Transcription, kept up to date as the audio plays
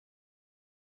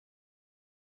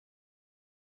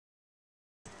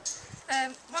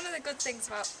One of the good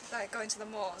things about going to the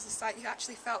moors is you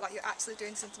actually felt like you're actually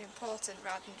doing something important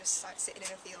rather than just sitting in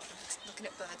a field and looking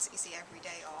at birds that you see every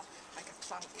day or a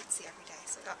plant that you see every day,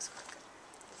 so that's quite good.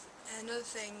 Another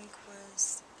thing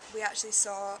was we actually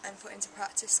saw and put into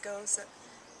practice skills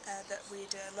that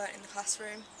we'd learnt in the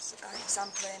classroom, so,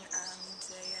 sampling and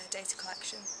the data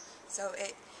collection. So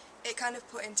it kind of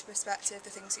put into perspective the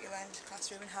things that you learn in the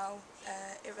classroom and how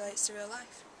it relates to real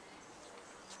life.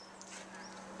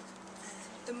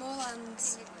 The moorland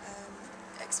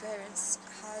experience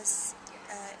has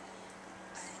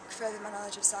furthered my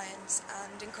knowledge of science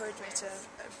and encouraged me to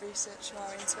research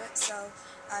more into it. So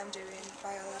I'm doing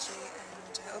biology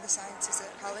and other sciences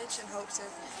at college and hope to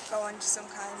go on to some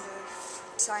kind of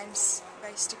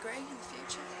science-based degree in the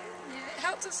future. Yeah, it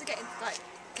helped us to get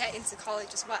into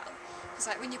college as well. Because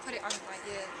when you put it on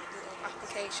your little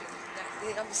application,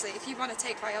 they obviously, if you want to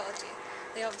take biology,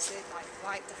 they obviously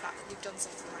like the fact that you've done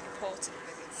something important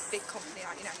with a big company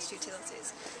like United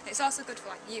Utilities. And it's also good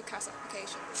for UCAS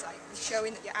applications,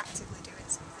 showing that you're actively doing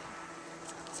something.